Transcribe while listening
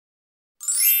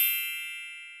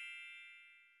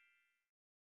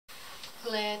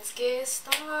Let's get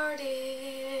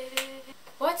started.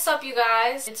 What's up, you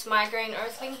guys? It's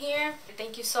Migraine.Earthling here.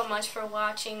 Thank you so much for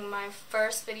watching my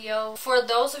first video. For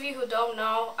those of you who don't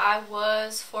know, I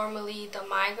was formerly the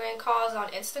Migraine Cause on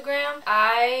Instagram.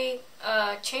 I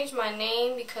changed my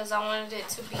name because I wanted it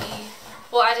to be,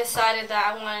 well, I decided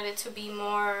that I wanted it to be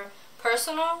more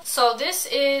personal. So this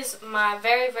is my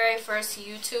very first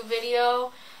YouTube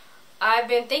video. I've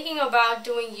been thinking about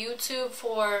doing YouTube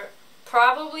for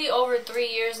probably over 3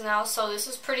 years now, so this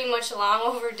is pretty much long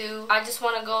overdue. I just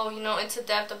want to go, into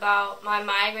depth about my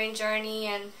migraine journey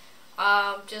and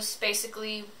just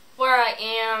basically where I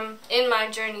am in my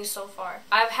journey so far.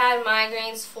 I've had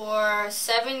migraines for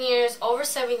 7 years, over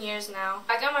 7 years now.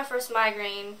 I got my first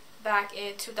migraine back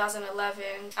in 2011.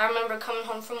 I remember coming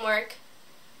home from work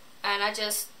and I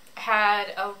just had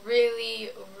a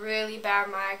really bad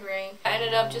migraine. I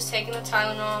ended up just taking the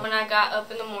Tylenol. When I got up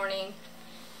in the morning,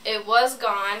 it was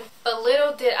gone, but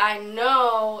little did I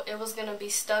know it was gonna be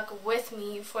stuck with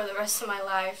me for the rest of my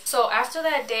life. So after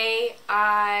that day,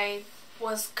 I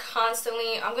was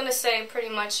constantly, I'm gonna say pretty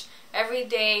much every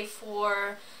day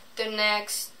for the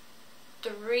next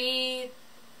three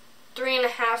and a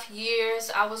half years,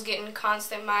 I was getting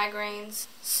constant migraines.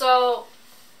 So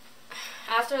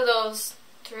after those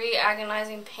 3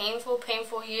 agonizing,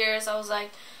 painful years, I was like,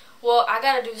 well, I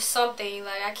gotta do something.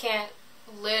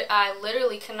 Like, I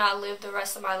literally cannot live the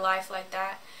rest of my life like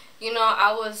that.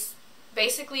 I was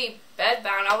basically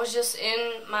bedbound. I was just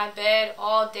in my bed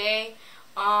all day.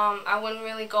 I wouldn't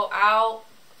really go out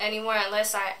anywhere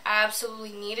unless I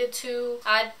absolutely needed to.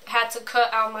 I had to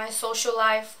cut out my social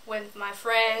life with my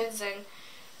friends, and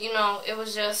it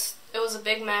was a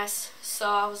big mess. So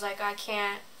I was like, I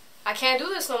can't do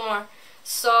this no more.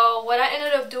 So what I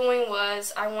ended up doing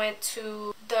was I went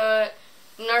to the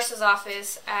nurse's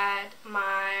office at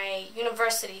my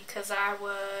university because I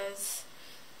was,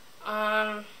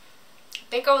 I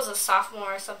think I was a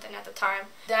sophomore or something at the time.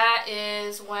 That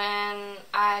is when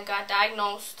I got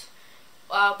diagnosed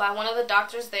by one of the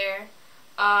doctors there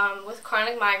with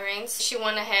chronic migraines. She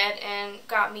went ahead and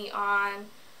got me on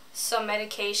some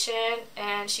medication,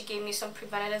 and she gave me some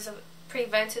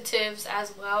preventatives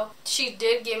as well. She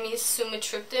did give me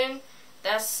sumatriptan.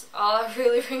 That's all I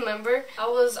really remember. I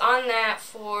was on that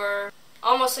for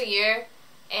almost a year,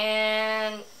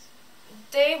 and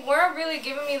they weren't really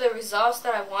giving me the results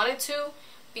that I wanted to,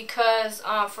 because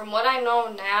from what I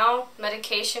know now,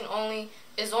 medication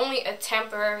is only a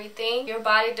temporary thing. Your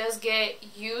body does get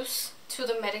used to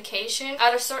the medication.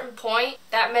 At a certain point,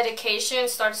 that medication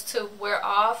starts to wear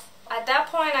off. At that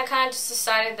point, I kind of just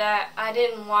decided that I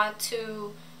didn't want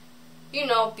to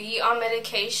be on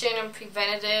medication and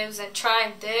preventatives and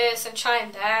trying this and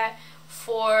trying that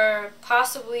for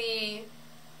possibly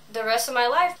the rest of my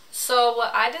life. So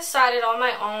what I decided on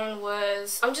my own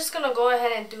was I'm just gonna go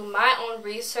ahead and do my own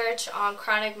research on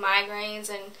chronic migraines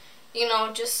and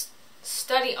just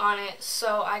study on it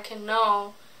so I can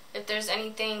know if there's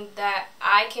anything that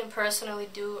I can personally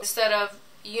do instead of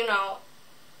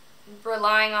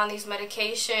relying on these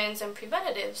medications and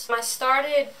preventatives. I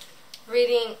started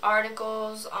reading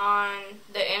articles on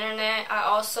the internet. I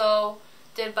also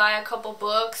did buy a couple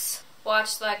books,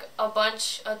 watched like a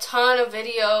ton of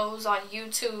videos on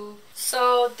YouTube.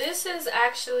 So this is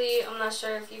actually, I'm not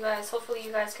sure if you guys, hopefully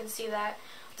you guys can see that.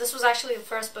 This was actually the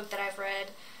first book that I've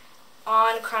read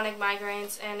on chronic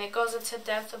migraines, and it goes into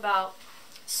depth about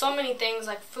so many things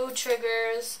like food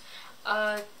triggers,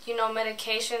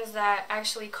 medications that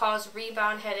actually cause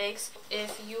rebound headaches.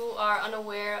 If you are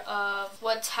unaware of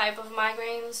what type of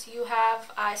migraines you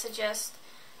have, I suggest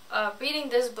reading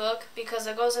this book because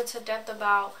it goes into depth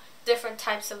about different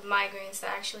types of migraines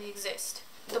that actually exist.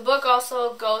 The book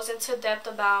also goes into depth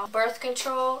about birth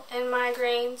control and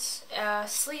migraines,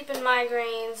 sleep and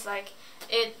migraines. Like,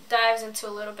 it dives into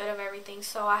a little bit of everything.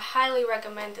 So I highly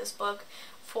recommend this book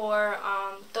for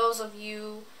those of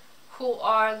you who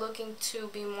are looking to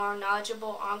be more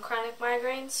knowledgeable on chronic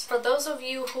migraines. For those of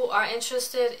you who are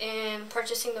interested in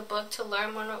purchasing the book to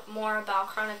learn more about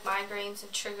chronic migraines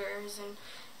and triggers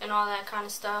and all that kind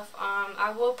of stuff,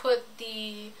 I will put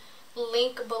the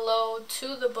link below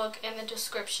to the book in the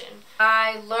description.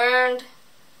 I learned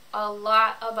a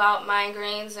lot about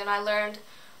migraines, and I learned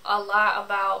a lot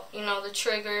about the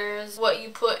triggers, what you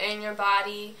put in your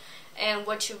body and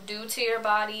what you do to your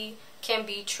body can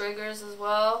be triggers as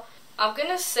well. I'm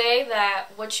gonna say that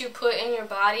what you put in your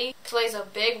body plays a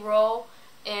big role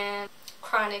in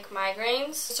chronic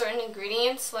migraines. Certain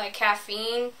ingredients like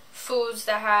caffeine, foods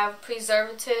that have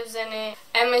preservatives in it,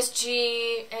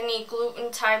 MSG, any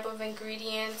gluten type of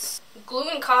ingredients.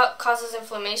 Gluten causes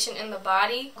inflammation in the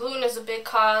body. Gluten is a big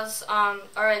cause,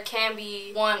 or it can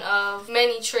be one of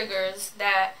many triggers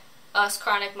that us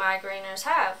chronic migraineurs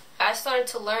have. I started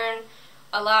to learn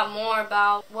a lot more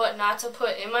about what not to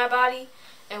put in my body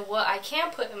and what I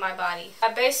can put in my body.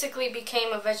 I basically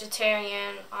became a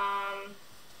vegetarian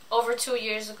over 2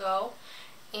 years ago,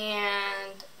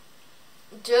 and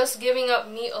just giving up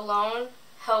meat alone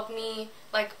helped me,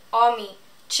 like all meat,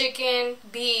 chicken,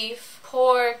 beef,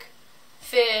 pork,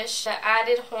 fish. The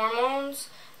added hormones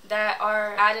that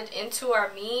are added into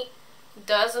our meat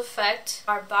does affect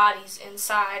our bodies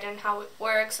inside and how it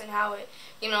works and how it,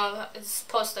 is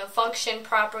supposed to function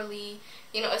properly.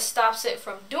 It stops it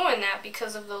from doing that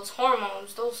because of those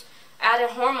hormones. Those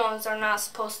added hormones are not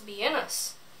supposed to be in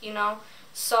us,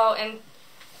 So, and,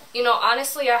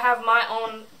 honestly, I have my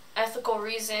own ethical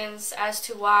reasons as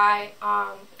to why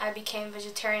I became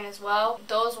vegetarian as well.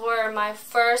 Those were my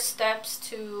first steps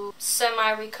to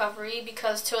semi-recovery,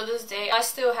 because till this day I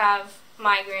still have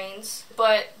migraines,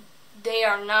 but they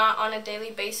are not on a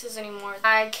daily basis anymore.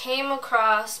 I came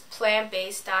across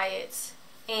plant-based diets,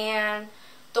 and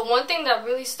the one thing that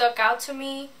really stuck out to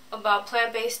me about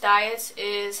plant-based diets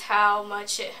is how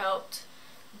much it helped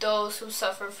those who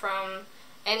suffer from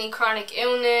any chronic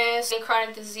illness, any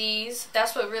chronic disease.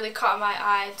 That's what really caught my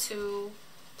eye to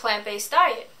plant-based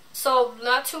diet. So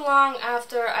not too long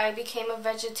after I became a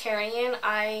vegetarian,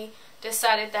 I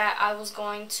decided that I was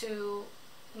going to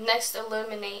next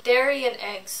eliminate dairy and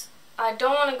eggs. I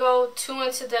don't want to go too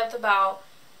into depth about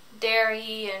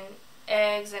dairy and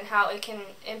eggs and how it can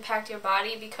impact your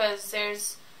body, because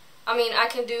I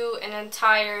can do an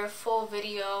entire full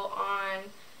video on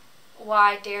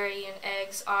why dairy and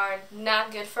eggs are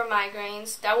not good for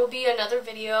migraines. That will be another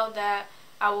video that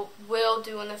I will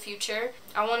do in the future.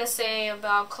 I want to say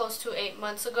about close to 8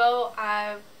 months ago,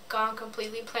 I've gone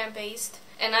completely plant-based.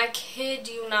 And I kid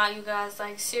you not, you guys,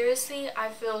 like seriously, I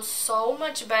feel so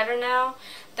much better now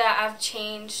that I've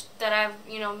changed, that I've,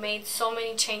 made so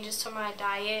many changes to my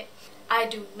diet. I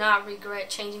do not regret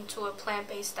changing to a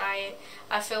plant-based diet.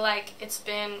 I feel like it's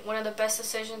been one of the best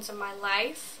decisions in my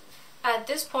life. At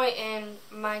this point in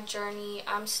my journey,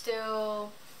 I'm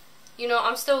still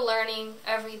learning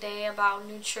every day about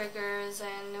new triggers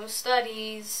and new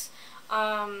studies.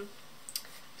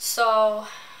 So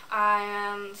I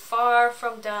am far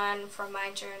from done for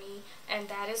my journey, and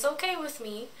that is okay with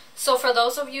me. So for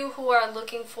those of you who are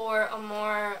looking for a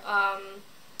more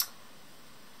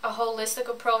a holistic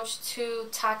approach to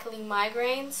tackling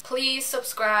migraines, please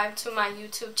subscribe to my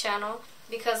YouTube channel,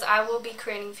 because I will be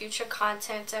creating future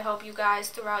content to help you guys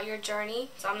throughout your journey.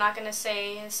 So I'm not going to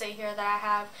say here that I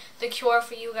have the cure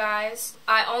for you guys.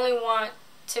 I only want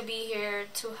to be here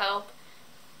to help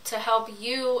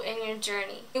you in your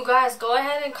journey. You guys, go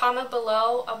ahead and comment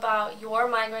below about your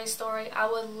migraine story. I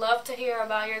would love to hear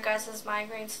about your guys'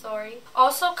 migraine story.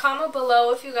 Also, comment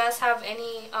below if you guys have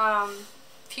any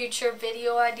future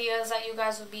video ideas that you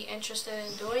guys would be interested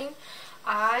in doing.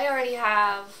 I already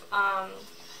have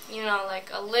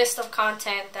like a list of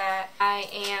content that I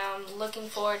am looking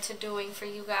forward to doing for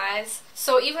you guys.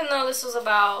 So even though this was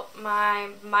about my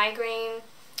migraine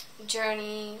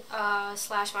journey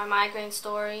slash my migraine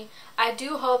story, I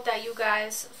do hope that you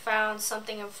guys found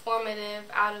something informative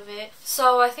out of it.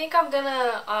 So I think I'm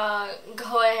gonna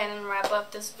go ahead and wrap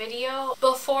up this video.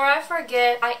 Before I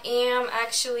forget, I am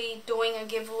actually doing a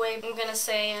giveaway, I'm gonna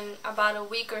say in about a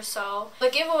week or so. The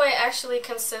giveaway actually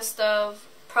consists of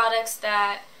products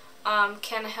that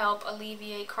can help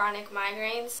alleviate chronic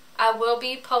migraines. I will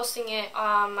be posting it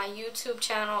on my YouTube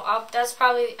channel. That's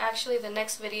probably actually the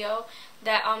next video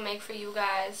that I'll make for you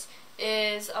guys,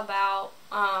 is about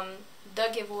the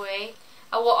giveaway.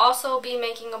 I will also be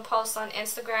making a post on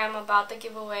Instagram about the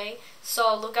giveaway,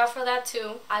 so look out for that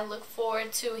too. I look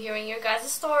forward to hearing your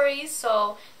guys' stories,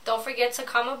 so don't forget to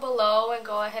comment below and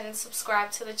go ahead and subscribe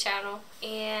to the channel.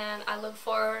 And I look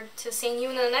forward to seeing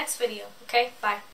you in the next video. Okay, bye.